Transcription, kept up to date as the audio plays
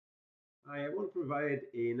Hi, I want to provide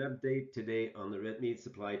an update today on the red meat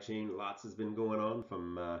supply chain. Lots has been going on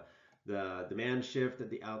from the demand shift at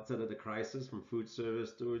the outset of the crisis from food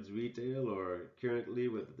service towards retail, or currently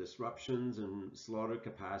with the disruptions in slaughter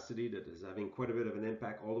capacity that is having quite a bit of an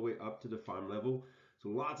impact all the way up to the farm level. So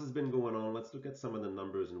lots has been going on. Let's look at some of the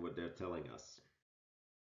numbers and what they're telling us.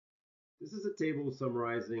 This is a table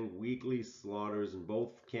summarizing weekly slaughters in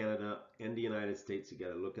both Canada and the United States. You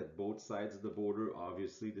got to look at both sides of the border.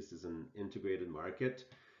 Obviously, this is an integrated market.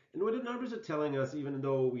 And what the numbers are telling us, even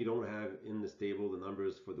though we don't have in this table the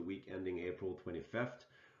numbers for the week ending April 25th,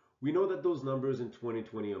 we know that those numbers in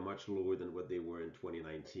 2020 are much lower than what they were in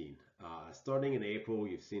 2019. Starting in April,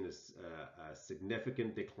 you've seen a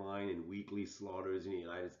significant decline in weekly slaughters in the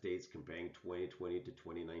United States comparing 2020 to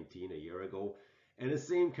 2019 a year ago. And the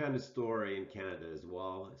same kind of story in Canada as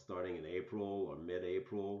well, starting in April or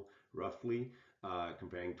mid-April, roughly,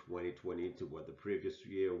 comparing 2020 to what the previous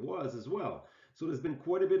year was as well. So there's been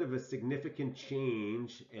quite a bit of a significant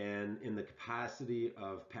change in the capacity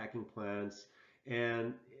of packing plants.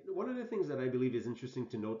 And one of the things that I believe is interesting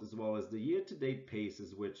to note as well is the year-to-date pace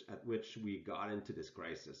at which we got into this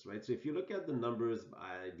crisis, right? So if you look at the numbers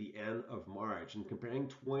by the end of March and comparing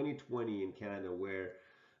 2020 in Canada, where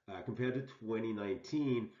compared to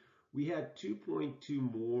 2019, we had 2.2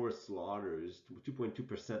 more slaughters,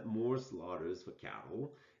 2.2% more slaughters for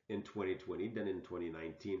cattle in 2020 than in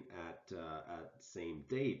 2019 at same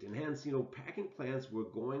date. And hence, packing plants were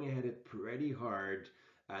going ahead it pretty hard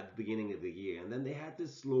at the beginning of the year. And then they had to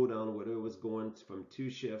slow down, whether it was going from two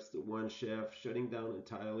shifts to one shift, shutting down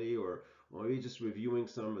entirely, or maybe just reviewing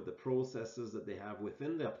some of the processes that they have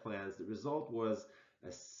within their plants. The result was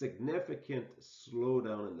a significant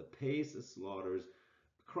slowdown in the pace of slaughters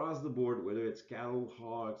across the board, whether it's cattle,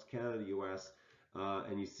 hogs, Canada, US.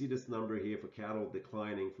 And you see this number here for cattle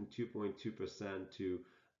declining from 2.2% to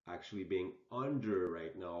actually being under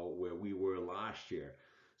right now where we were last year.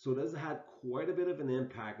 So this had quite a bit of an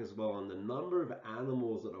impact as well on the number of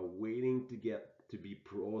animals that are waiting to get to be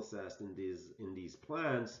processed in these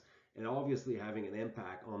plants, and obviously having an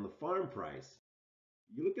impact on the farm price.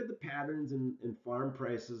 You look at the patterns in farm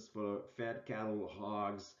prices for fed cattle,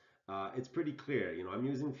 hogs, it's pretty clear. I'm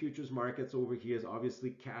using futures markets over here. So obviously,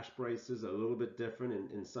 cash prices are a little bit different,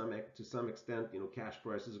 and to some extent, cash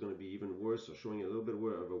prices are going to be even worse, or showing a little bit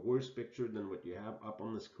of a worse picture than what you have up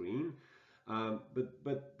on the screen.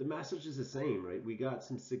 But the message is the same, right? We got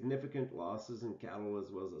some significant losses in cattle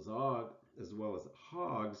as well as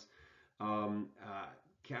hogs.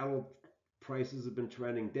 Cattle prices have been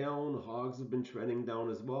trending down. Hogs have been trending down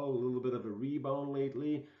as well. A little bit of a rebound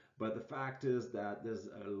lately. But the fact is that there's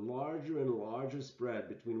a larger and larger spread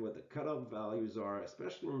between what the cutout values are,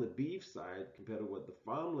 especially on the beef side, compared to what the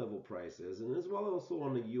farm level price is, and as well also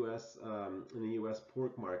on the U.S. In the U.S.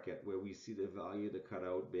 pork market, where we see the value of the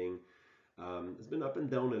cutout being it's been up and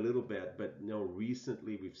down a little bit, but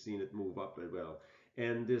recently we've seen it move up as well.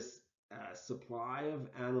 And this supply of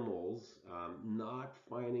animals not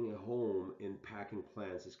finding a home in packing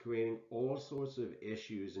plants is creating all sorts of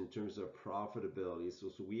issues in terms of profitability.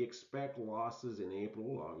 So we expect losses in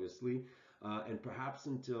April, obviously, and perhaps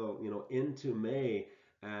until into May,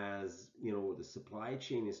 as the supply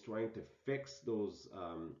chain is trying to fix those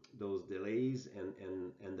delays and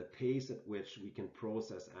the pace at which we can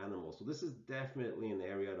process animals. So this is definitely an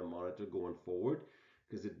area to monitor going forward,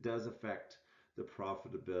 because it does affect the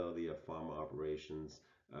profitability of farm operations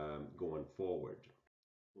going forward.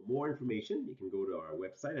 For more information, you can go to our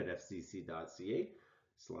website at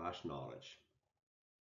fcc.ca/knowledge.